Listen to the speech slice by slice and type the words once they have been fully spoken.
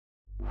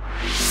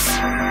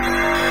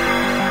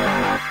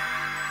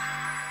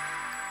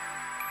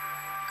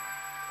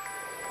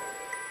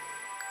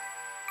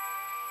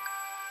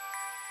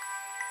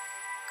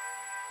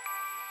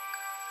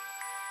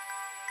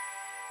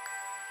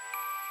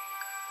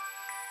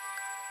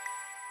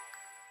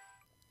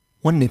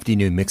One nifty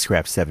new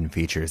Mixcraft 7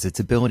 feature is its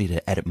ability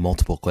to edit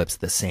multiple clips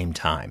at the same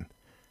time.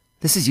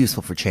 This is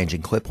useful for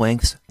changing clip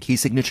lengths, key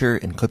signature,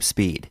 and clip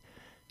speed.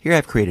 Here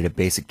I've created a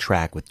basic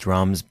track with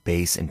drums,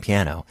 bass, and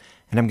piano,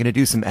 and I'm going to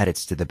do some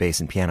edits to the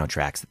bass and piano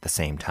tracks at the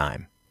same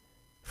time.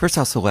 First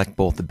I'll select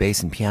both the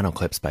bass and piano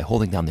clips by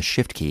holding down the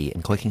Shift key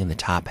and clicking in the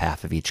top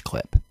half of each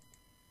clip.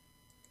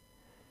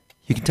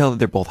 You can tell that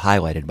they're both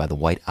highlighted by the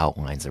white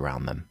outlines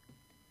around them.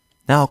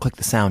 Now I'll click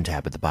the Sound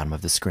tab at the bottom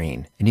of the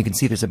screen, and you can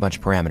see there's a bunch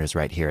of parameters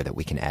right here that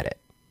we can edit.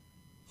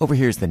 Over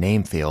here is the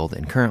name field,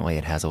 and currently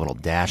it has a little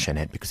dash in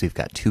it because we've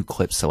got two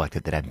clips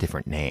selected that have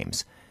different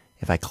names.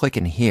 If I click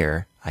in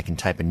here, I can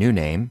type a new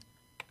name,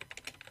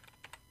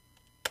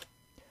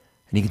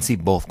 and you can see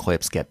both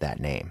clips get that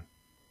name.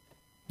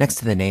 Next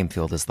to the name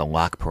field is the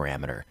lock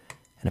parameter,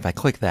 and if I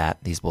click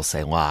that, these will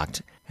say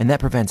locked, and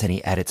that prevents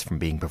any edits from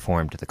being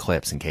performed to the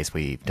clips in case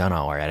we've done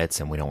all our edits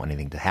and we don't want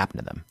anything to happen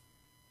to them.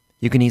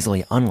 You can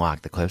easily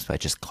unlock the clips by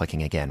just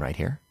clicking again right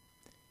here.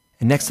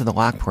 And next to the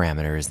lock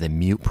parameter is the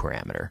mute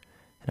parameter.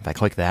 And if I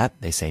click that,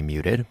 they say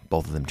muted.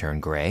 Both of them turn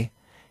gray.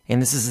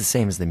 And this is the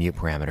same as the mute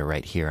parameter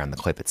right here on the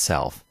clip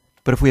itself.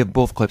 But if we have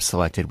both clips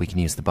selected, we can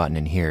use the button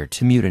in here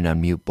to mute and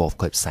unmute both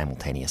clips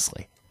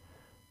simultaneously.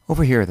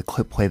 Over here are the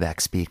clip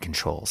playback speed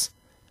controls.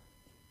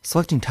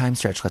 Selecting time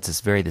stretch lets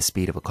us vary the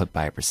speed of a clip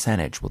by a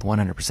percentage, with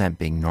 100%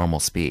 being normal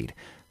speed.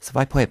 So if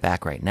I play it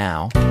back right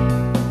now,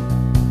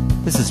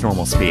 this is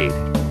normal speed.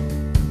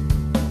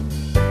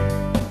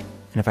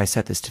 And if I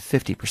set this to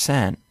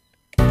 50%,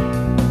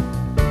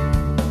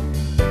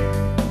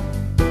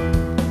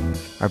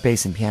 our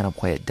bass and piano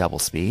play at double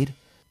speed.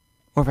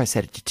 Or if I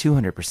set it to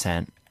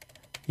 200%,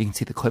 you can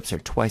see the clips are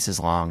twice as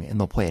long and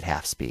they'll play at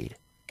half speed.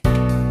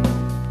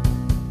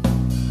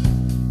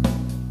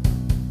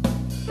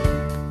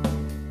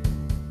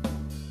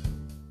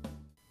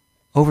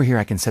 Over here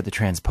I can set the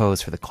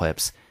transpose for the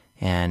clips,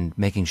 and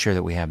making sure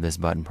that we have this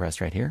button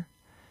pressed right here.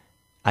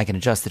 I can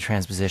adjust the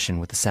transposition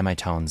with the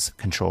semitones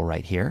control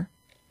right here.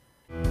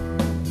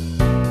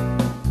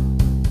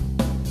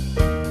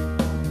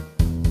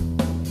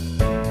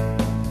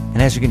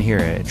 And as you can hear,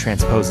 it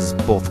transposes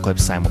both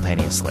clips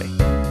simultaneously.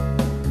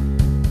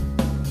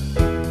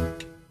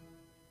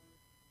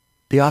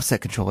 The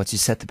offset control lets you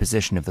set the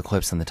position of the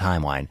clips on the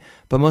timeline,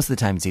 but most of the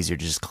time it's easier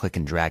to just click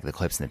and drag the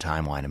clips in the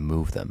timeline and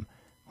move them,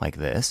 like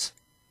this.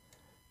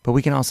 But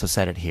we can also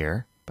set it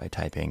here by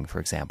typing, for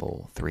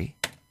example, 3,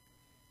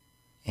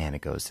 and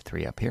it goes to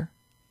 3 up here.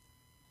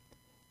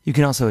 You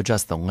can also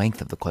adjust the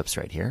length of the clips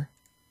right here.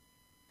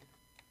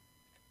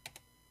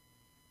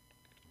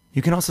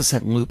 You can also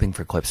set looping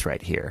for clips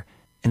right here.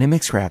 And in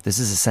Mixcraft, this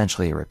is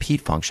essentially a repeat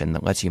function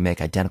that lets you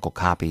make identical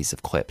copies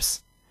of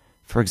clips.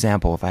 For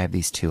example, if I have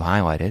these two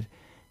highlighted,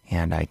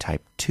 and I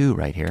type 2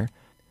 right here,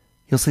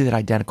 you'll see that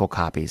identical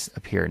copies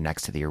appear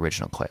next to the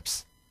original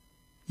clips.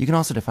 You can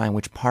also define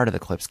which part of the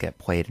clips get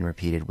played and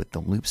repeated with the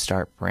loop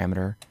start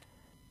parameter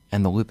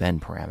and the loop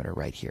end parameter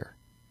right here.